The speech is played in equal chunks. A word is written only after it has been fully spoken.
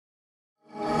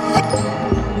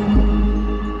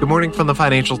morning from the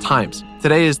Financial Times.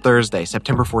 Today is Thursday,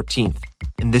 September 14th,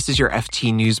 and this is your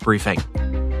FT News Briefing.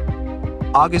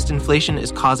 August inflation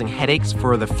is causing headaches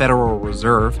for the Federal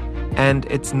Reserve, and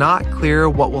it's not clear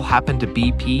what will happen to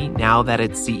BP now that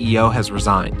its CEO has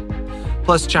resigned.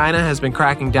 Plus, China has been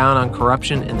cracking down on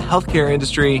corruption in the healthcare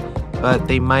industry, but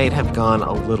they might have gone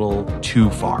a little too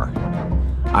far.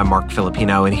 I'm Mark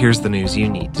Filipino, and here's the news you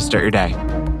need to start your day.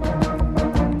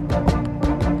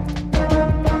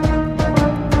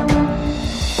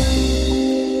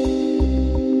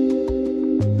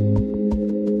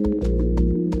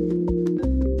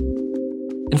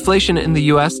 Inflation in the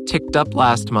U.S. ticked up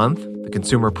last month. The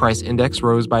Consumer Price Index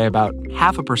rose by about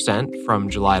 0.5% from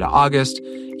July to August.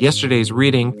 Yesterday's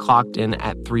reading clocked in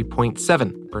at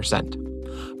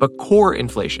 3.7%. But core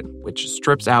inflation, which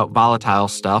strips out volatile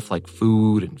stuff like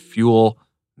food and fuel,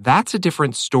 that's a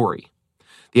different story.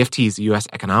 The FT's U.S.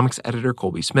 economics editor,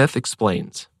 Colby Smith,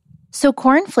 explains. So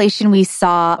core inflation, we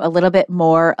saw a little bit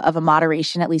more of a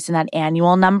moderation, at least in that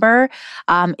annual number.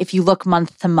 If you look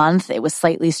month to month, it was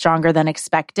slightly stronger than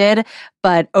expected.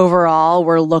 But overall,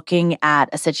 we're looking at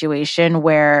a situation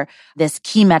where this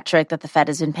key metric that the Fed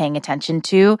has been paying attention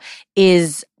to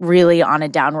is really on a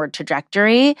downward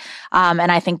trajectory. And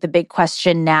I think the big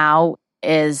question now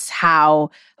is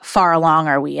how far along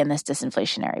are we in this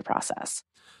disinflationary process?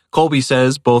 Colby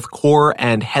says both core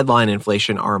and headline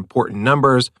inflation are important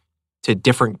numbers to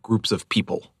different groups of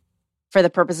people. For the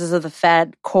purposes of the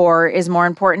Fed, core is more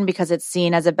important because it's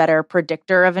seen as a better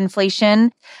predictor of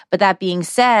inflation. But that being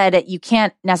said, you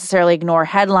can't necessarily ignore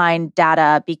headline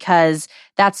data because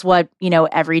that's what,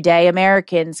 everyday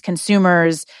Americans,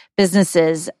 consumers,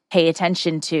 businesses pay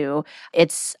attention to.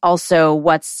 It's also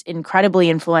what's incredibly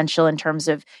influential in terms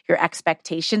of your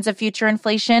expectations of future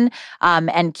inflation,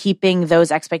 and keeping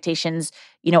those expectations,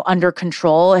 under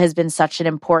control has been such an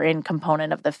important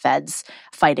component of the Fed's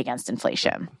fight against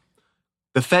inflation.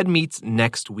 The Fed meets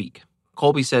next week.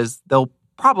 Colby says they'll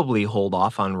probably hold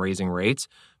off on raising rates,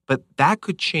 but that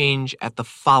could change at the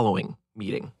following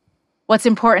meeting. What's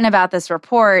important about this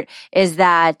report is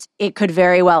that it could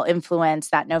very well influence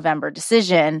that November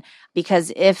decision,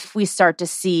 because if we start to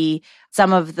see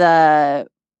some of the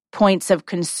points of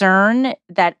concern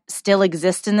that still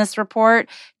exist in this report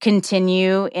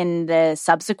continue in the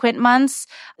subsequent months,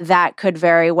 that could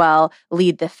very well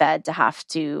lead the Fed to have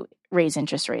to raise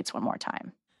interest rates one more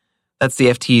time. That's the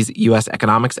FT's U.S.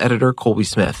 economics editor, Colby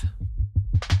Smith.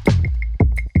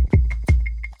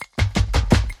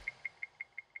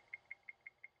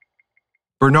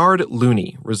 Bernard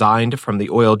Looney resigned from the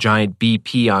oil giant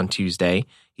BP on Tuesday.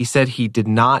 He said he did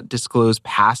not disclose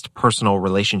past personal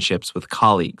relationships with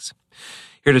colleagues.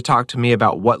 Here to talk to me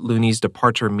about what Looney's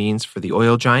departure means for the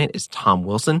oil giant is Tom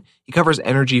Wilson. He covers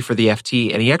energy for the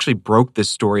FT, and he actually broke this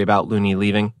story about Looney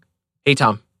leaving. Hey,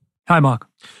 Tom. Hi, Mark.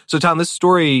 So, Tom, this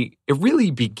story, it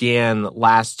really began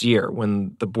last year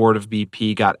when the board of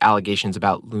BP got allegations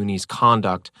about Looney's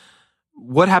conduct.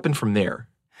 What happened from there?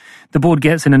 The board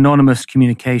gets an anonymous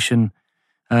communication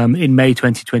in May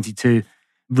 2022,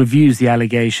 reviews the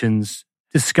allegations,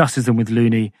 discusses them with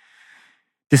Looney,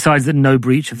 decides that no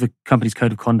breach of the company's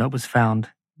code of conduct was found.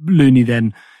 Looney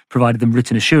then provided them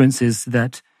written assurances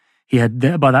that he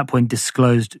had, by that point,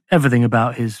 disclosed everything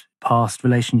about his past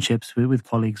relationships with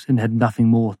colleagues and had nothing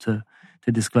more to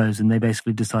disclose. And they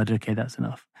basically decided, okay, that's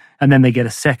enough. And then they get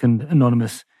a second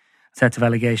anonymous set of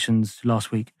allegations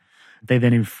last week. They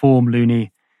then inform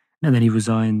Looney, and then he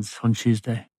resigns on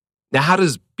Tuesday. Now, how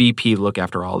does BP look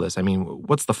after all this? I mean,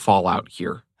 what's the fallout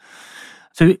here?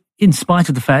 So in spite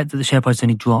of the fact that the share price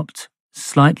only dropped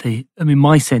slightly,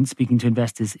 my sense, speaking to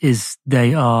investors, is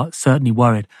they are certainly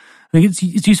worried. I think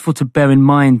it's useful to bear in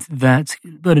mind that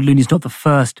Bernard Looney is not the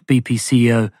first BP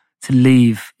CEO to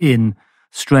leave in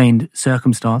strained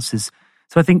circumstances.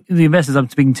 So I think the investors I'm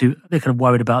speaking to, they're kind of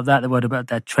worried about that. They're worried about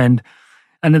that trend.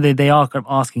 And they are kind of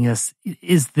asking us,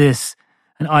 is this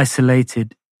an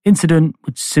isolated incident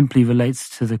which simply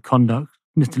relates to the conduct,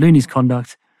 Mr. Looney's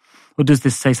conduct, or does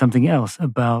this say something else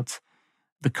about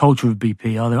the culture of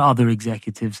BP? Are there other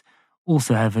executives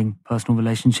also having personal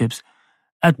relationships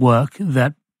at work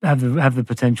that have the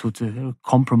potential to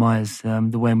compromise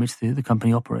the way in which the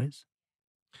company operates?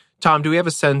 Tom, do we have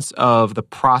a sense of the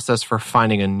process for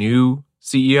finding a new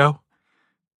CEO?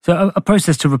 So a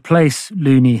process to replace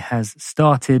Looney has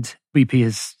started. BP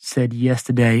has said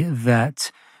yesterday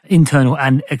that internal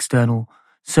and external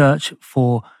search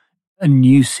for a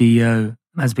new CEO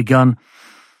has begun.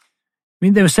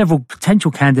 There are several potential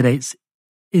candidates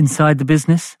inside the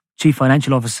business. Chief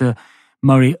Financial Officer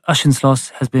Murray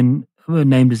Uschenschloss has been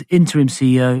named as interim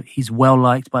CEO. He's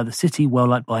well-liked by the city,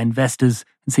 well-liked by investors,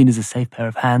 and seen as a safe pair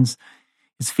of hands.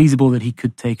 it's feasible that he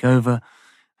could take over.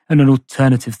 And an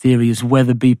alternative theory is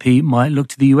whether BP might look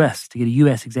to the US to get a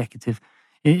US executive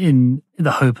in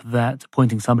the hope that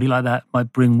appointing somebody like that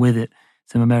might bring with it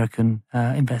some American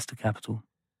investor capital.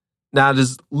 Now,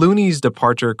 does Looney's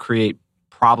departure create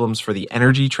problems for the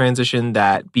energy transition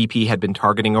that BP had been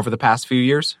targeting over the past few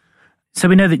years? So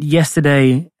we know that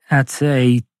yesterday at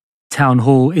a town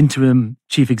hall, interim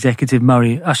chief executive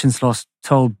Murray Auchincloss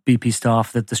told BP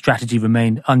staff that the strategy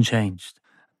remained unchanged.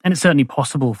 And it's certainly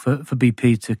possible for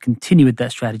BP to continue with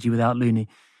that strategy without Looney.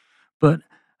 But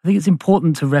I think it's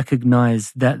important to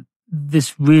recognize that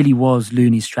this really was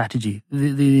Looney's strategy.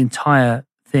 The entire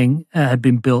thing had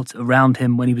been built around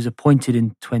him when he was appointed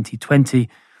in 2020.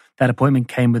 That appointment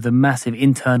came with a massive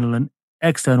internal and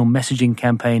external messaging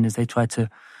campaign as they tried to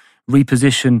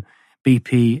reposition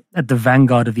BP at the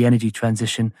vanguard of the energy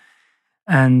transition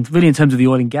and really in terms of the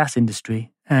oil and gas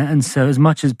industry. And so as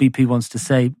much as BP wants to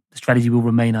say the strategy will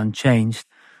remain unchanged,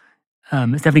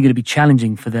 it's definitely going to be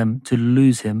challenging for them to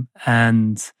lose him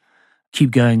and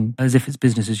keep going as if it's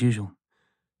business as usual.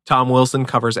 Tom Wilson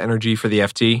covers energy for the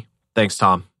FT. Thanks,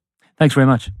 Tom. Thanks very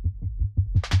much.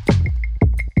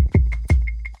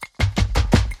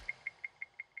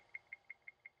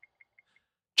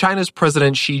 China's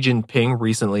President Xi Jinping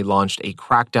recently launched a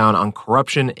crackdown on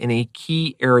corruption in a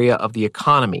key area of the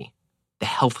economy, the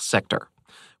health sector.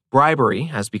 Bribery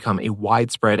has become a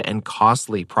widespread and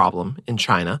costly problem in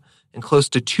China, and close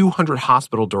to 200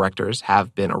 hospital directors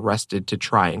have been arrested to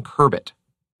try and curb it.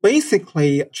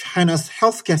 Basically, China's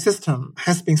healthcare system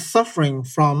has been suffering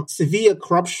from severe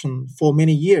corruption for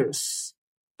many years.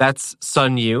 That's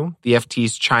Sun Yu, the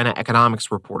FT's China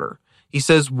economics reporter. He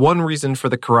says one reason for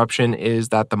the corruption is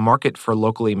that the market for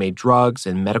locally made drugs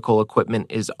and medical equipment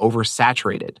is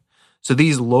oversaturated. So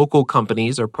these local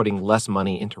companies are putting less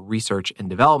money into research and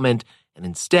development, and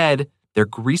instead, they're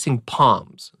greasing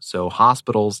palms so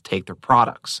hospitals take their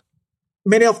products.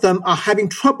 Many of them are having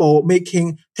trouble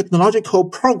making technological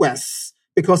progress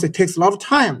because it takes a lot of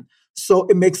time. So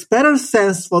it makes better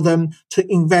sense for them to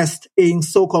invest in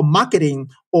so-called marketing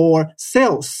or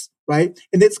sales, right?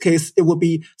 In this case, it would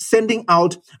be sending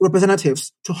out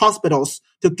representatives to hospitals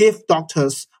to give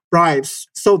doctors bribes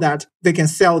so that they can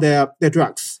sell their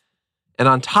drugs. And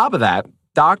on top of that,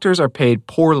 doctors are paid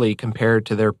poorly compared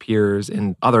to their peers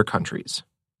in other countries.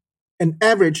 An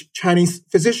average Chinese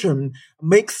physician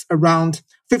makes around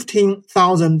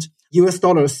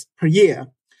 $15,000 per year.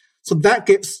 So that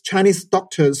gives Chinese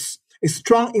doctors a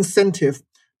strong incentive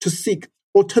to seek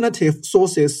alternative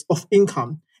sources of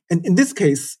income. And in this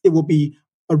case, it will be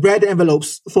red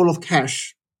envelopes full of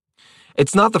cash.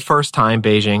 It's not the first time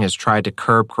Beijing has tried to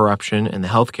curb corruption in the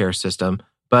healthcare system,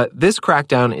 but this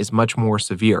crackdown is much more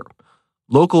severe.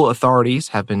 Local authorities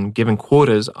have been given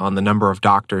quotas on the number of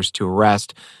doctors to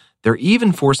arrest. They're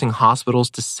even forcing hospitals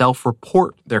to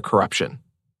self-report their corruption.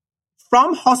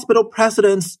 From hospital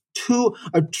presidents to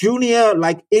a junior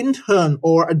intern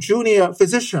or a junior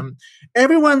physician,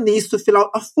 everyone needs to fill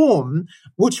out a form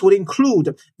which would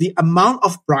include the amount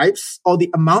of bribes or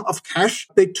the amount of cash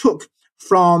they took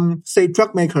from, say,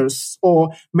 drug makers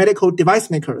or medical device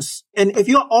makers. And if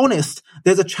you're honest,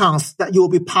 there's a chance that you will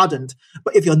be pardoned.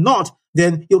 But if you're not,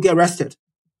 then you'll get arrested.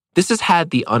 This has had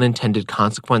the unintended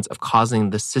consequence of causing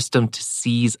the system to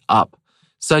seize up.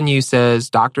 Sun Yu says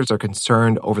doctors are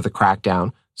concerned over the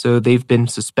crackdown, so they've been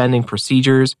suspending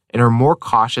procedures and are more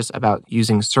cautious about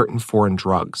using certain foreign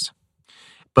drugs.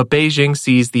 But Beijing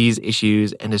sees these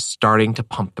issues and is starting to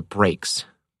pump the brakes.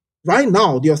 Right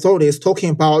now, the authority is talking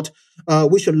about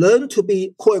we should learn to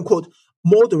be, quote-unquote,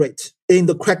 moderate in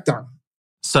the crackdown.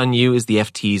 Sun Yu is the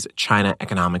FT's China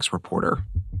economics reporter.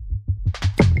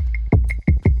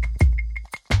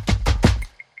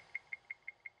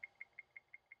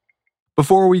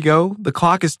 Before we go, the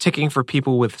clock is ticking for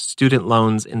people with student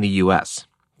loans in the U.S.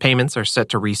 Payments are set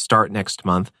to restart next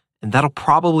month, and that'll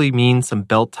probably mean some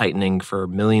belt-tightening for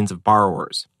millions of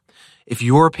borrowers. If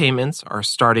your payments are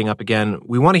starting up again,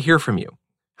 we want to hear from you.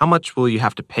 How much will you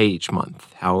have to pay each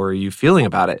month? How are you feeling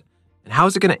about it? And how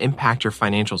is it going to impact your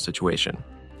financial situation?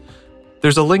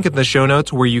 There's a link in the show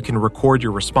notes where you can record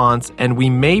your response, and we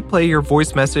may play your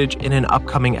voice message in an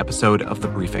upcoming episode of The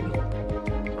Briefing.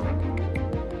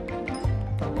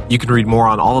 You can read more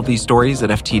on all of these stories at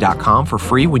FT.com for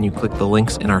free when you click the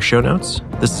links in our show notes.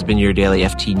 This has been your daily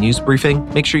FT News Briefing.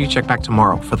 Make sure you check back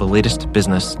tomorrow for the latest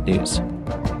business news.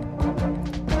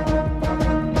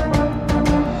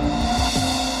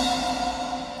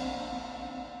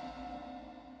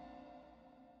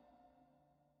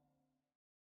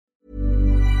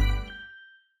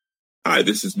 Hi,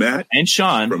 this is Matt and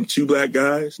Sean from Two Black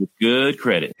Guys with Good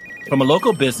Credit. From a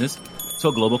local business to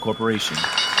a global corporation.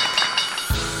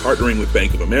 Partnering with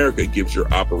Bank of America gives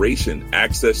your operation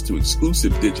access to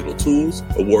exclusive digital tools,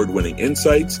 award-winning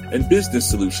insights, and business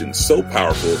solutions so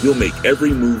powerful you'll make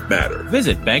every move matter.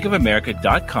 Visit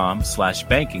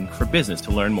bankofamerica.com/banking for business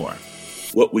to learn more.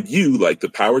 What would you like the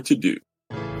power to do?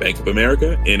 Bank of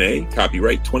America, N.A.,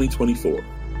 copyright 2024.